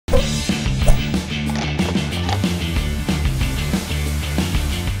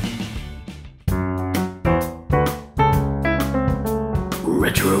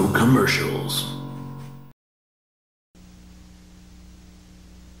commercials.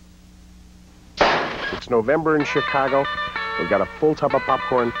 It's November in Chicago. We've got a full tub of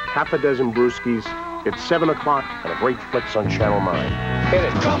popcorn, half a dozen brewskis. It's 7 o'clock and a great flicks on Channel 9. Hit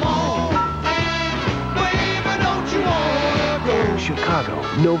it. Come on, baby, don't you wanna go? Chicago,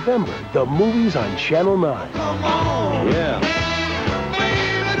 November, the movies on Channel 9. Come on, yeah.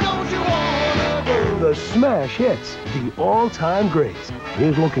 baby, don't you wanna go? The smash hits, the all-time greats.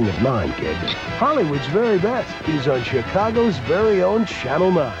 Here's looking at 9, kid. Hollywood's very best is on Chicago's very own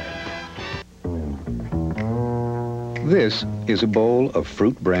Channel 9. This is a bowl of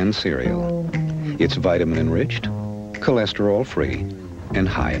Fruit Brand cereal. It's vitamin-enriched, cholesterol-free, and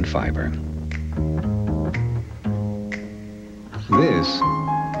high in fiber. This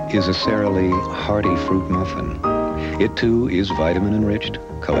is a Sara Lee Hearty Fruit Muffin. It, too, is vitamin-enriched,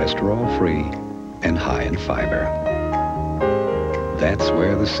 cholesterol-free, and high in fiber. That's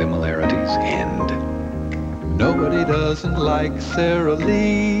where the similarities end. Nobody doesn't like Sara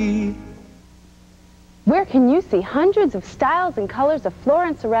Lee. Where can you see hundreds of styles and colors of floor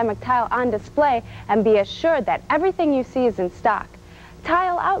and ceramic tile on display and be assured that everything you see is in stock?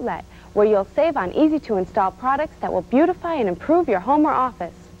 Tile Outlet, where you'll save on easy-to-install products that will beautify and improve your home or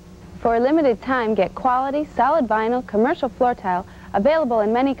office. For a limited time, get quality, solid vinyl, commercial floor tile available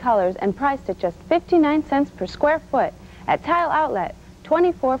in many colors and priced at just 59 cents per square foot at Tile Outlet,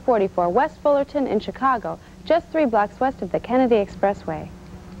 2444 West Fullerton in Chicago, just 3 blocks west of the Kennedy Expressway.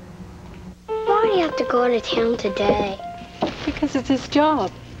 Why do you have to go to town today? Because it's his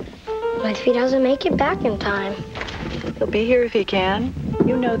job. What if he doesn't make it back in time? He'll be here if he can.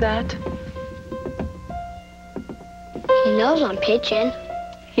 You know that. He knows I'm pitching.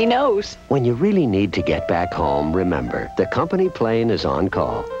 He knows. When you really need to get back home, remember, the company plane is on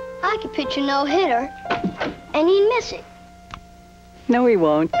call. I could pitch a no-hitter, and he'd miss it. No, he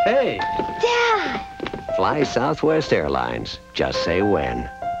won't. Hey! Dad! Fly Southwest Airlines. Just say when.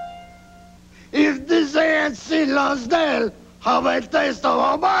 If this ain't Sid Lonsdale, how about taste of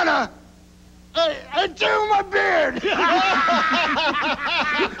Havana? I chew my beard!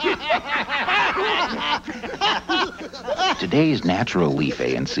 Today's natural leaf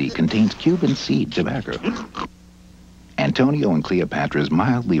ANC contains Cuban seed tobacco. Antonio and Cleopatra's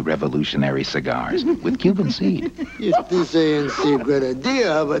mildly revolutionary cigars with Cuban seed. If this ANC good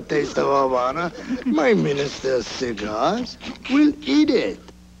idea of a taste of Havana, my minister's cigars will eat it.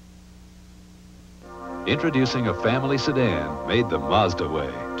 Introducing a family sedan made the Mazda way.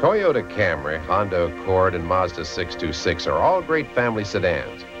 Toyota Camry, Honda Accord, and Mazda 626 are all great family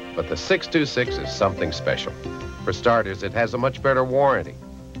sedans. But the 626 is something special. For starters, it has a much better warranty,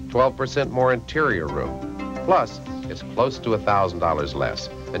 12% more interior room. Plus, it's close to $1,000 less.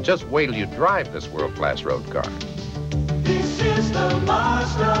 And just wait till you drive this world-class road car. This is the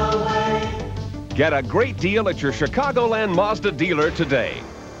Mazda way. Get a great deal at your Chicagoland Mazda dealer today.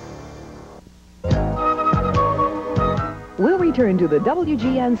 We'll return to the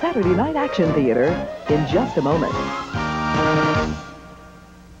WGN Saturday Night Action Theater in just a moment.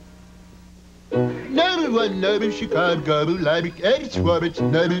 Number one, number Chicago, like Ed's Roberts,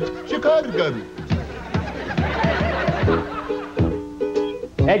 number Chicago.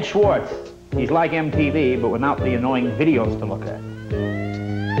 Ed Schwartz. He's like MTV, but without the annoying videos to look at.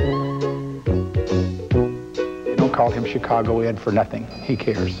 They don't call him Chicago Ed for nothing. He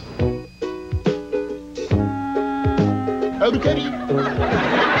cares.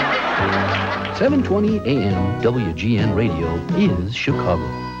 7:20 a.m. WGN Radio is Chicago.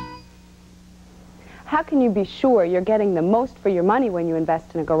 How can you be sure you're getting the most for your money when you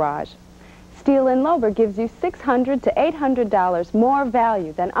invest in a garage? Steele & Lober gives you $600 to $800 more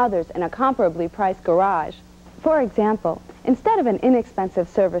value than others in a comparably priced garage. For example, instead of an inexpensive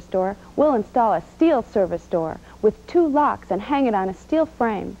service door, we'll install a steel service door with 2 locks and hang it on a steel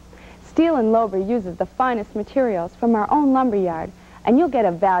frame. Steele & Lober uses the finest materials from our own lumber yard, and you'll get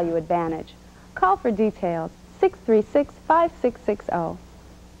a value advantage. Call for details, 636-5660.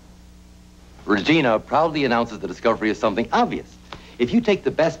 Regina proudly announces the discovery of something obvious. If you take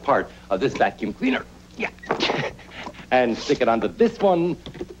the best part of this vacuum cleaner, yeah, and stick it onto this one,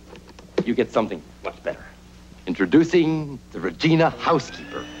 you get something much better. Introducing the Regina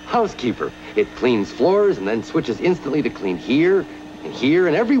Housekeeper. Housekeeper. It cleans floors and then switches instantly to clean here,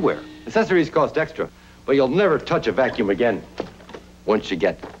 and everywhere. Accessories cost extra, but you'll never touch a vacuum again once you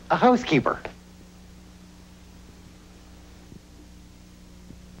get a housekeeper.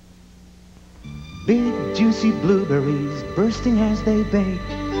 Big, juicy blueberries bursting as they bake.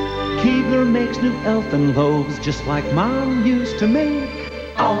 Keebler makes new elfin loaves just like Mom used to make.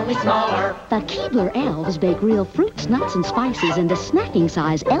 only smaller. The Keebler elves bake real fruits, nuts, and spices into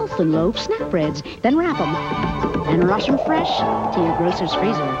snacking-size elfin loaf snap breads. Then wrap them and rush them fresh to your grocer's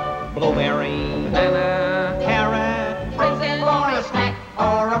freezer. Blueberry, banana, carrot, raisin for a snack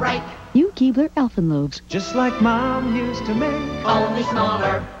or a break. You Keebler elfin loaves. Just like Mom used to make, only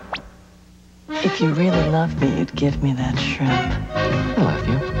smaller. If you really loved me, you'd give me that shrimp. I love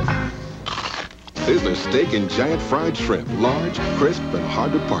you. Sizzler steak and giant fried shrimp. Large, crisp, and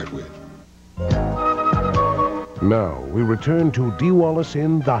hard to part with. Now, we return to Dee Wallace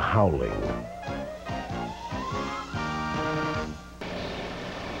in The Howling.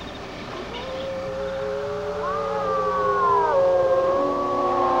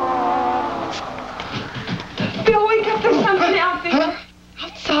 Bill, wake up. There's something out there. Huh?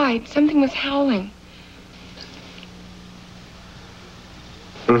 Outside. Something was howling.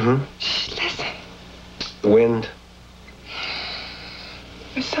 Mm-hmm. Shh, listen. The wind.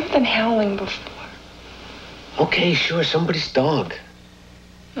 There's something howling before. Okay, sure, somebody's dog.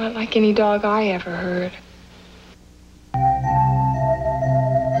 Not like any dog I ever heard.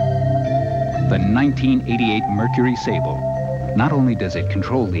 The 1988 Mercury Sable. Not only does it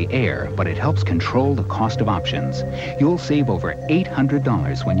control the air, but it helps control the cost of options. You'll save over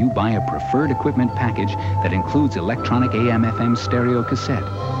 $800 when you buy a preferred equipment package that includes electronic AM/FM stereo cassette,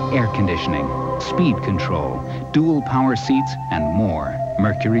 air conditioning, speed control, dual power seats, and more.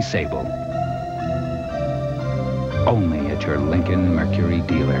 Mercury Sable. Only at your Lincoln Mercury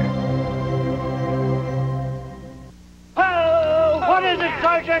dealer. Oh, what is it,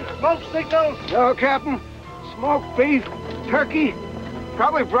 Sergeant? Smoke signal? No, Captain. Smoked beef, turkey,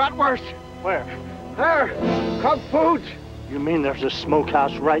 probably bratwurst. Where? There, Cub Foods. You mean there's a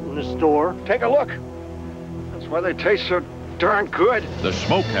smokehouse right in the store? Take a look. That's why they taste so darn good. The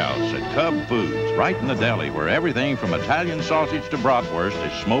Smokehouse at Cub Foods, right in the deli, where everything from Italian sausage to bratwurst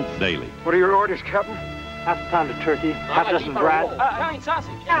is smoked daily. What are your orders, Captain? Half a pound of turkey, half a dozen brat. Italian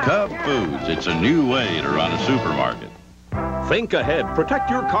sausage. Cub Foods, it's a new way to run a supermarket. Think ahead. Protect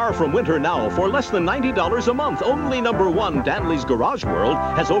your car from winter now for less than $90 a month. Only #1 Danley's Garage World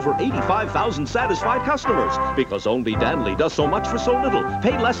has over 85,000 satisfied customers because only Danley does so much for so little.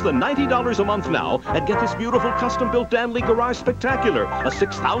 Pay less than $90 a month now and get this beautiful custom-built Danley Garage Spectacular. A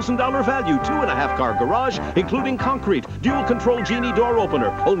 $6,000 value, 2.5-car garage, including concrete, dual-control genie door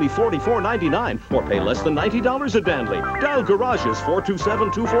opener, only $44.99, or pay less than $90 at Danley. Dial Garages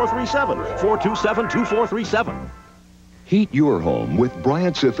 427-2437, 427-2437. Heat your home with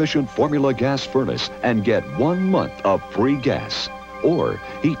Bryant's Efficient Formula Gas Furnace and get 1 month of free gas. Or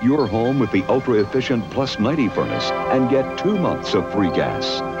heat your home with the Ultra Efficient Plus 90 Furnace and get 2 months of free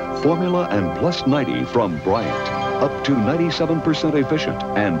gas. Formula and Plus 90 from Bryant. Up to 97% efficient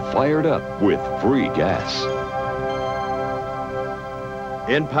and fired up with free gas.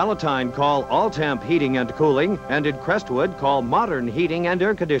 In Palatine, call All-Temp Heating and Cooling, and in Crestwood, call Modern Heating and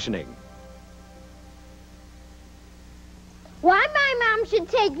Air Conditioning. Why my mom should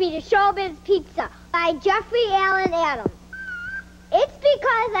take me to Showbiz Pizza by Jeffrey Allen Adams. It's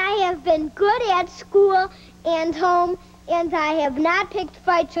because I have been good at school and home, and I have not picked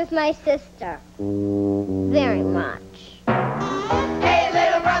fights with my sister. Very much. Hey,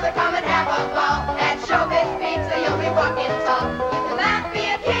 little brother, come and have a ball. At Showbiz Pizza, you'll be walking tall. You can laugh, be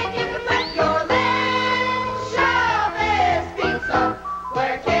a kid, you can wet your legs. Showbiz Pizza,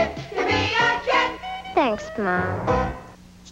 where a kid can be a kid. Thanks, Mom.